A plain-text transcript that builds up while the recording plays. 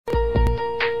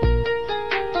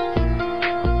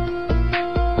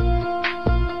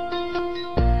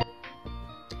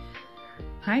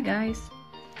guys!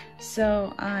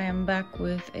 So I am back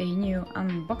with a new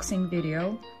unboxing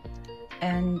video,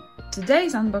 and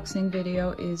today's unboxing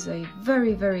video is a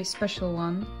very special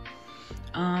one.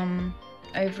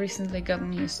 I've recently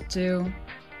gotten used to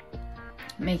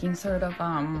making sort of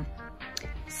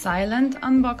silent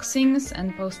unboxings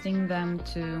and posting them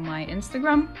to my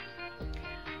Instagram,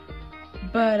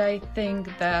 but I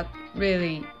think that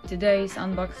really today's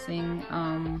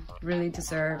unboxing really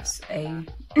deserves a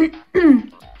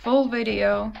full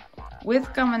video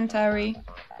with commentary.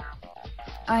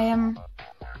 I am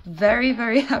very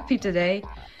happy today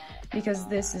because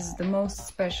this is the most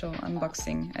special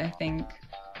unboxing I think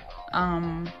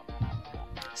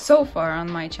so far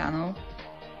on my channel.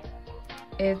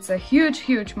 It's a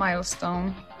huge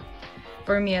milestone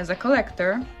for me as a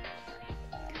collector.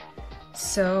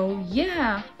 So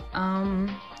yeah,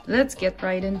 let's get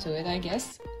right into it, I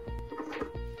guess.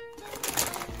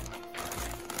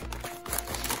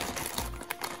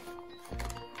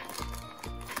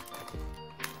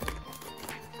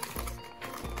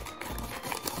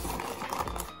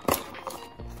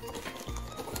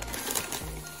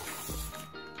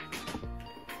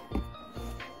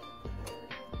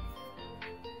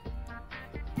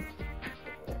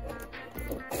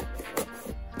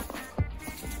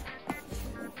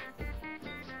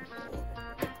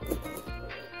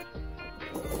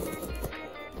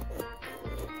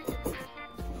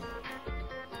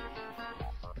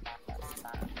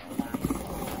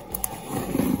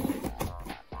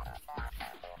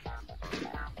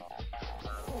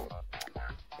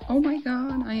 Oh my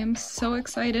god, I am so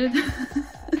excited.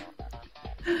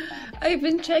 I've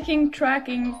been tracking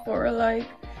for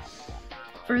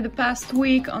the past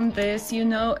week on this, you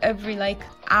know, every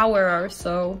hour or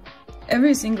so,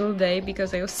 every single day,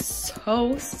 because I was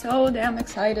so damn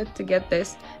excited to get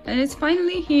this. And it's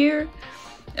finally here,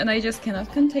 and I just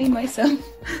cannot contain myself.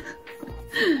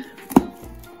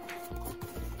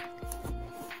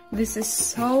 This is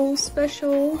so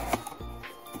special.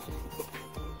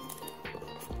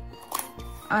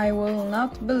 I will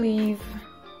not believe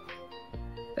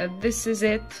that this is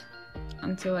it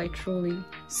until I truly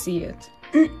see it.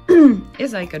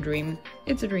 It's like a dream.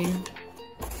 It's a dream.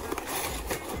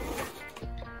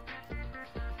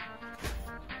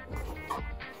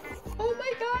 Oh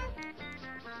my god!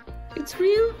 It's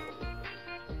real!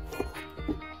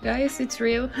 Guys, it's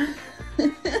real.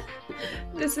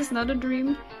 This is not a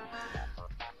dream.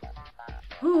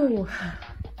 Ooh.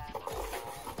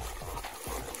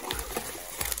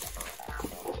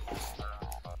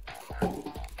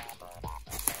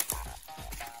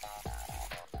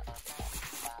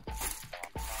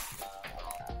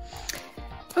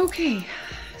 Okay,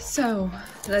 so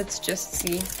let's just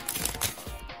see.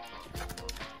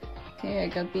 Okay, I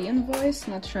got the invoice,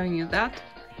 not showing you that.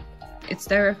 It's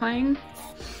terrifying.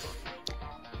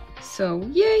 So,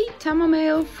 yay, Tama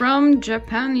mail from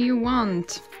Japan you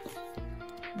want.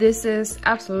 This is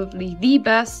absolutely the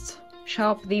best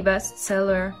shop, the best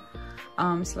seller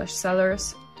slash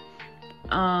sellers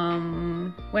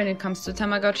when it comes to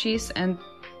Tamagotchis, and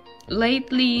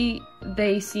lately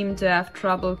they seem to have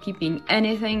trouble keeping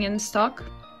anything in stock.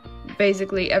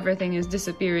 Basically everything is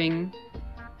disappearing,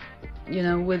 you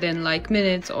know, within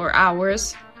minutes or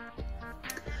hours.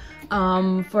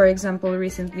 For example,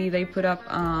 recently they put up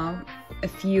a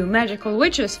few magical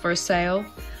witches for sale,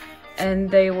 and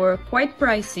they were quite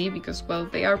pricey because, well,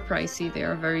 they are pricey, they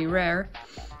are very rare,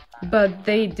 but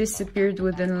they disappeared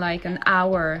within an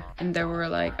hour, and there were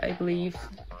I believe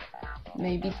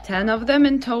maybe 10 of them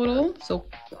in total, so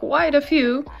quite a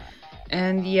few.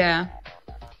 And yeah,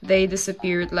 they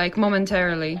disappeared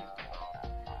momentarily.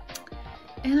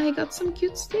 And I got some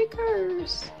cute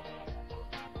stickers.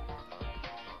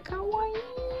 Kawaii.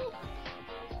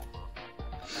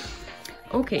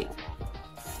 Okay,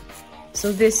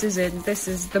 so this is it. This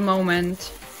is the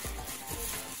moment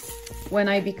when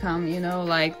I become, you know,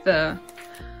 the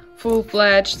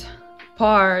full-fledged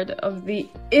part of the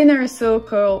inner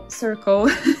circle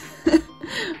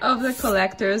of the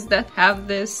collectors that have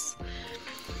this.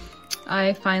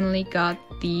 I finally got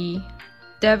the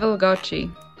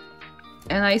Devilgotchi,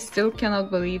 and I still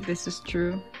cannot believe this is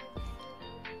true.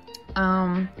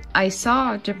 I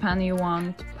saw Japan You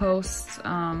Want posts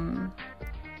on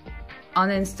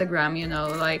Instagram, you know,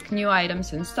 new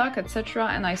items in stock, etc.,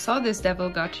 and I saw this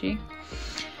Devilgotchi.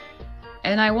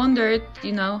 And I wondered,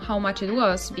 you know, how much it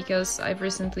was, because I've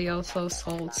recently also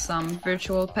sold some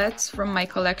virtual pets from my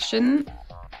collection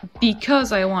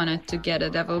because I wanted to get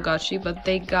a Devilgotchi, but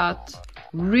they got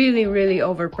really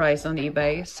overpriced on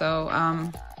eBay, so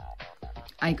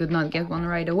I could not get one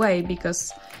right away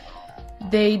because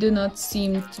they do not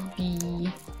seem to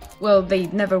be, well, they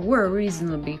never were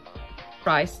reasonably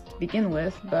priced to begin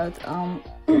with, but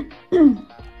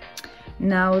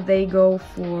now they go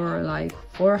for like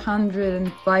 400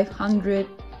 and 500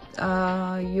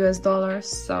 US dollars,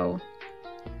 so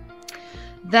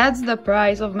that's the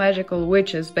price of magical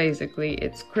witches, basically.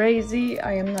 It's crazy.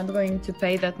 I am not going to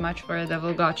pay that much for a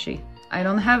Devilgotchi. I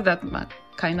don't have that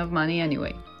kind of money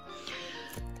anyway.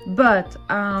 But,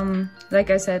 like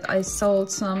I said, I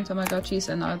sold some Tamagotchis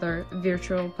and other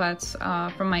virtual pets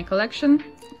from my collection.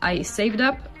 I saved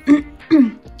up,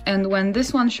 and when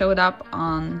this one showed up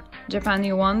on Japan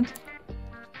You Want,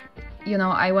 you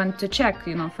know, I went to check,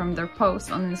 you know, from their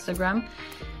post on Instagram,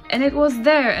 and it was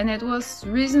there, and it was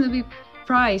reasonably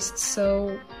priced,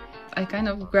 so I kind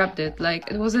of grabbed it. Like,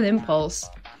 it was an impulse.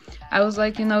 I was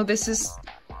like, you know, this is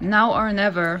now or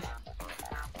never,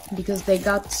 because they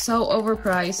got so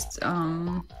overpriced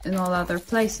in all other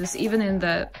places, even in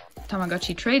the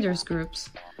Tamagotchi traders groups.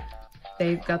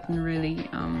 They've gotten really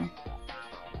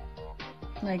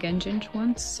like Engine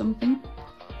wants something.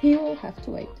 He will have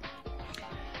to wait.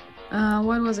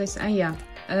 What was I saying? Yeah,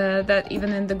 that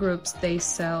even in the groups they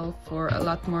sell for a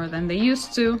lot more than they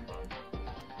used to.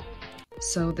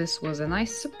 So this was a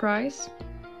nice surprise.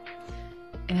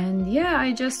 And yeah,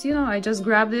 I just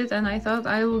grabbed it, and I thought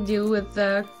I will deal with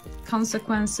the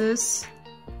consequences,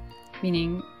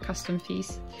 meaning custom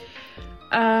fees,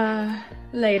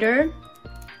 later.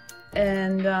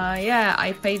 And yeah,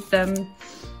 I paid them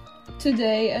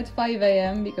today at 5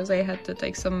 AM because I had to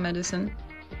take some medicine.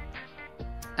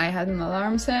 I had an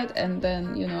alarm set, and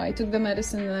then, you know, I took the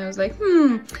medicine and I was like,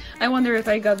 I wonder if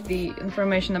I got the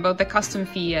information about the custom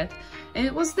fee yet. And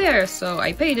it was there, so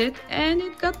I paid it, and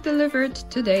it got delivered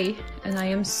today. And I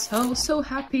am so, so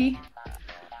happy.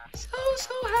 So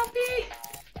happy.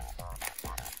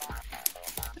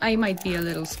 I might be a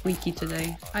little squeaky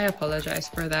today. I apologize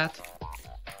for that.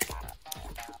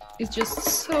 It's just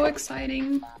so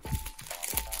exciting.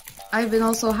 I've been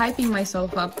also hyping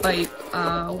myself up by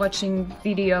watching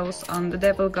videos on the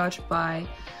Devilgotchi by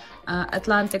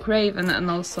Atlantic Raven, and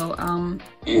also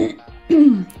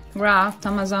Raft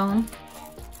Amazon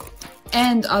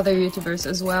and other YouTubers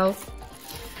as well.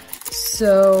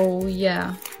 So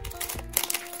yeah,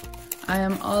 I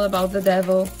am all about the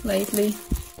devil lately.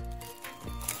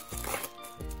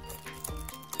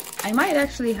 I might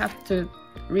actually have to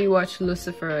rewatch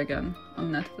Lucifer again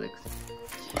on Netflix,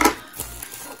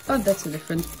 but that's a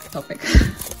different topic.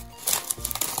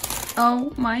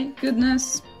 Oh my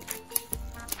goodness,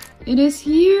 it is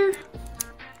here!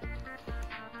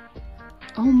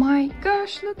 Oh my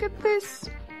gosh, look at this!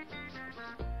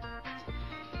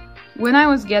 When I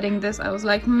was getting this, I was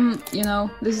like, you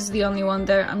know, this is the only one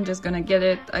there, I'm just gonna get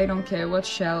it, I don't care what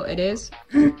shell it is.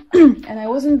 And I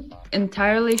wasn't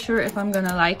entirely sure if I'm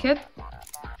gonna like it.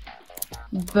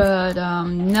 But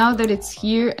now that it's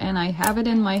here and I have it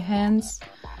in my hands,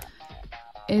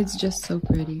 it's just so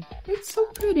pretty. It's so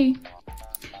pretty.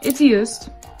 It's used.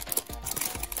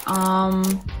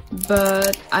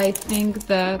 But I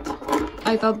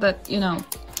thought that, you know,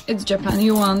 it's Japan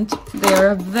You Want. They are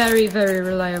a very, very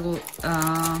reliable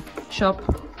shop.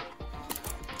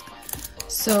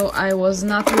 So I was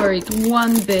not worried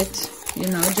one bit, you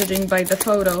know, judging by the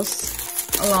photos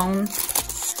alone,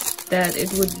 that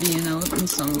it would be, you know, in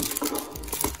some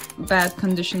bad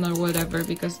condition or whatever,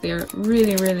 because they're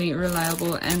really, really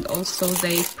reliable, and also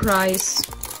they price,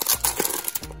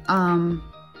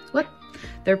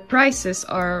 their prices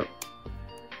are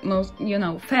most, you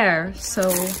know, fair, so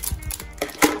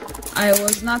I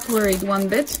was not worried one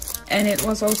bit, and it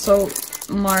was also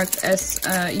marked as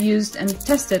used and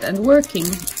tested and working.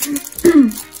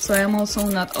 So I'm also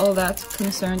not all that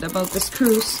concerned about the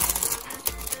screws,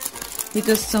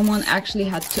 because someone actually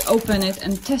had to open it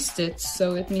and test it,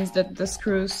 so it means that the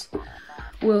screws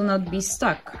will not be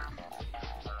stuck.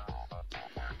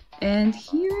 And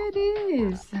here it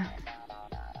is.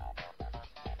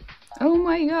 Oh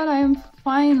my god, I am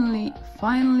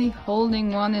finally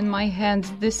holding one in my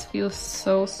hands. This feels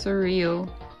so surreal.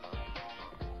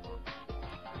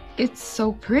 It's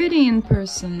so pretty in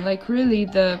person, like really,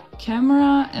 the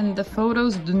camera and the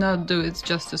photos do not do its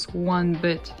justice one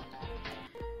bit.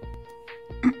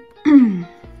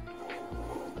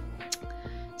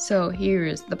 So here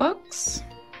is the box.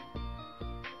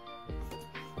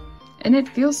 And it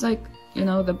feels like, you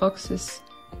know, the box is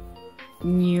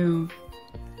new.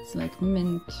 It's like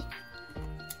mint.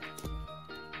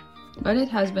 But it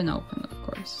has been opened, of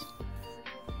course,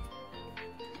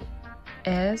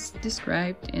 as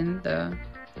described in the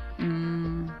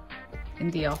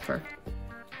offer.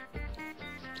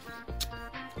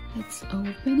 Let's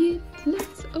open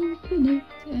it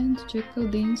and check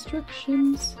out the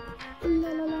instructions.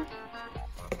 La la la.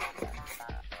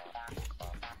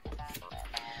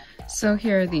 So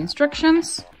here are the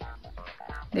instructions.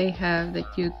 They have the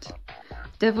cute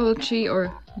Devilgotchi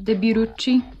or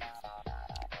Devilgotchi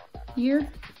here.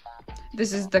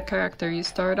 This is the character you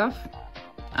start off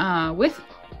with.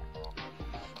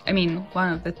 I mean,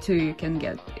 one of the two you can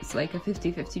get. It's like a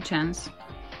 50-50 chance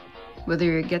whether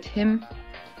you get him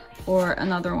or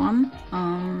another one.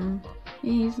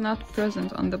 He's not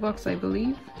present on the box, I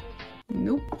believe.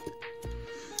 Nope.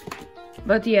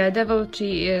 But yeah,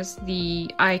 Devilgotchi is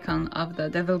the icon of the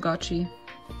Devilgotchi.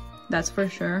 That's for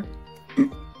sure.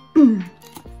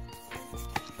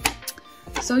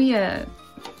 So yeah,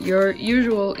 your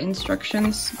usual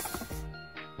instructions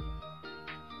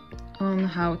on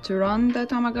how to run the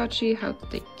Tamagotchi, how to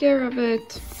take care of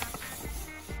it,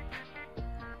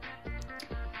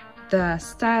 the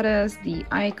status, the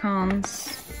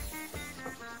icons,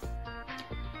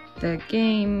 the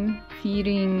game,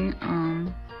 feeding,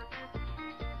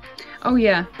 oh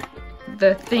yeah,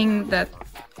 the thing that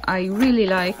I really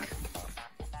like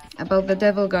about the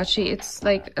Devilgotchi, it's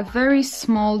like a very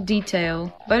small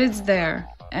detail, but it's there,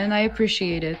 and I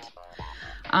appreciate it.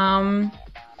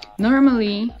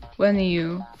 Normally, when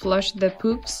you flush the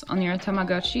poops on your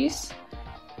Tamagotchis,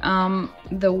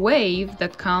 the wave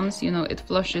that comes, you know, it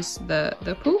flushes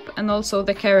the poop and also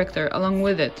the character along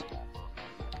with it.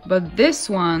 But this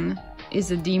one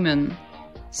is a demon.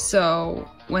 So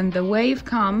when the wave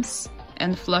comes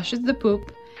and flushes the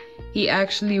poop, he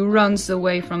actually runs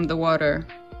away from the water.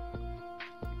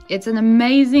 It's an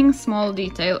amazing small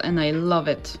detail and I love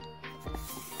it.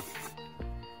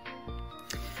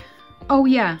 Oh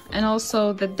yeah, and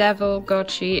also the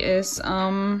Devilgotchi is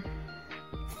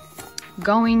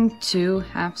going to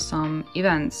have some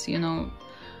events, you know,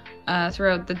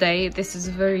 throughout the day. This is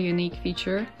a very unique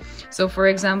feature. So for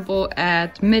example,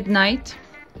 at midnight,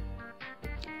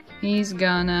 he's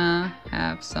gonna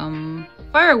have some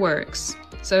fireworks.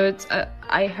 So it's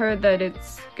I heard that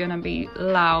it's gonna be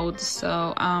loud,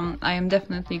 so I am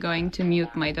definitely going to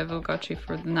mute my Devilgotchi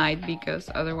for the night, because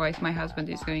otherwise my husband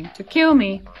is going to kill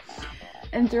me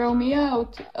and throw me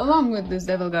out along with this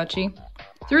Devilgotchi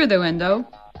through the window.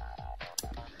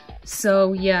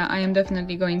 So yeah, I am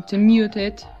definitely going to mute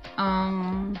it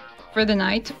for the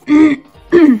night.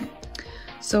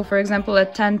 So for example,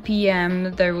 at 10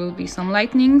 p.m. there will be some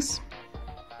lightnings.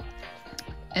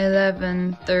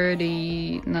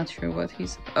 11:30, not sure what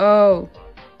he's... Oh,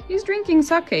 he's drinking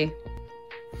sake.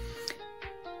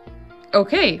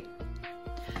 Okay.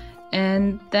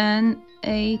 And then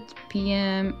 8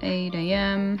 p.m, 8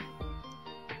 a.m.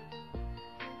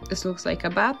 This looks like a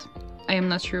bat. I am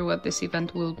not sure what this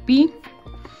event will be.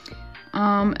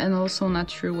 And also not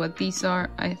sure what these are.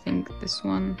 I think this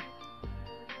one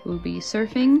will be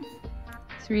surfing.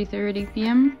 3:30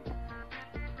 p.m.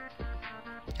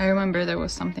 I remember there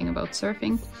was something about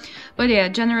surfing. But yeah,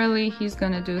 generally he's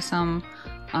gonna do some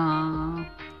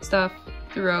stuff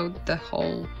throughout the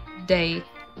whole day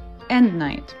and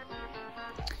night.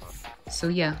 So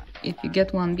yeah, if you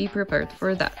get one, be prepared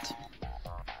for that.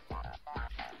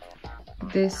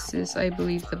 This is, I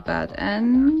believe, the bad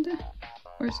end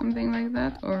or something like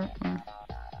that, or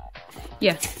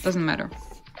yeah, doesn't matter.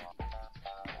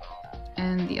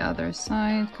 And the other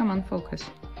side, come on, focus.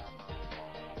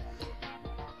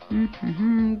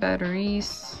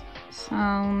 Batteries,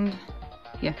 sound,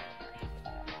 yeah,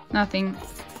 nothing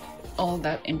all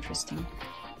that interesting.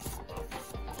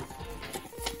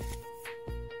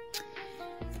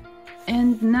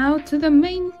 And now to the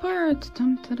main part.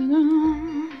 Dun, dun, dun,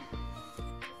 dun.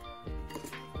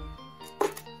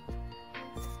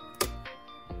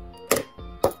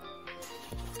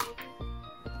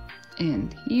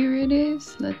 And here it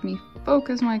is. Let me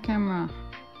focus my camera.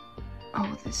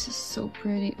 Oh, this is so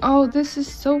pretty. Oh, this is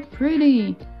so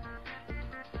pretty.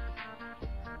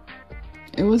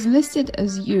 It was listed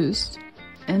as used,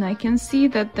 and I can see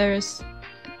that there's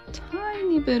a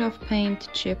tiny bit of paint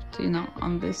chipped, you know,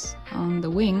 on the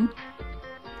wing.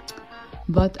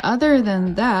 But other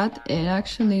than that, it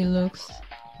actually looks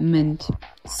mint.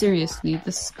 Seriously,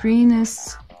 the screen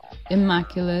is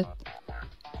immaculate.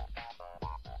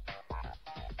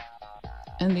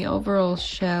 And the overall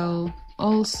shell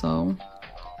also.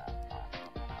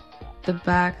 The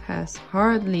back has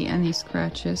hardly any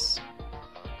scratches.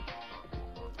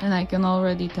 And I can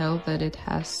already tell that it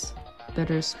has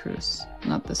better screws,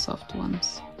 not the soft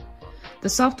ones. The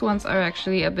soft ones are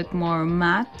actually a bit more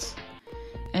matte,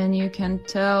 and you can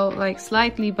tell like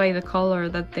slightly by the color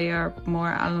that they are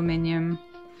more aluminium.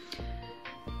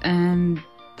 And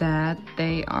that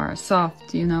they are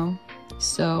soft, you know.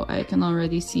 So I can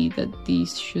already see that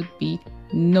these should be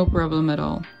no problem at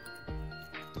all.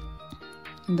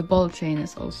 And the ball chain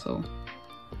is also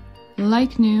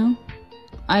like new.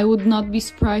 I would not be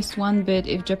surprised one bit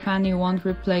if Japan won't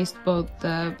replace both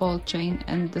the ball chain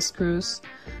and the screws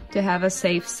to have a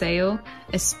safe sail,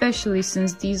 especially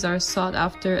since these are sought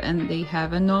after and they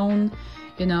have a known,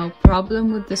 you know,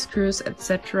 problem with the screws,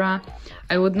 etc.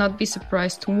 I would not be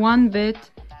surprised one bit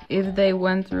if they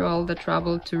went through all the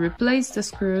trouble to replace the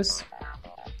screws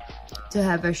to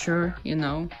have a sure, you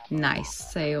know, nice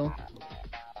sail.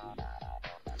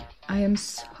 I am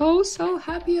so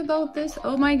happy about this.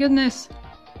 Oh my goodness.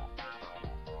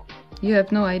 You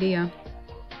have no idea.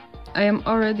 I am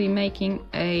already making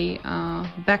a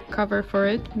back cover for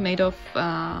it made of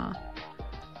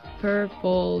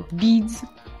purple beads.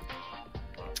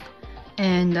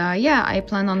 And yeah, I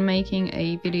plan on making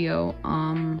a video,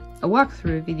 a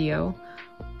walkthrough video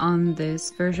on this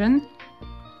version.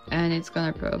 And it's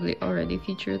gonna probably already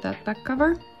feature that back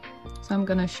cover. So I'm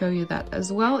gonna show you that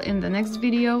as well in the next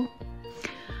video.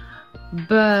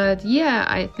 But yeah,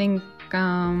 I think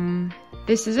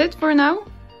this is it for now.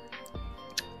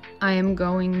 I am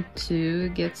going to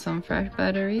get some fresh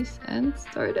batteries and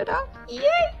start it up.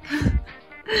 Yay!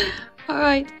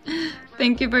 Alright,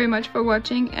 thank you very much for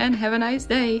watching and have a nice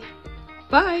day.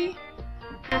 Bye!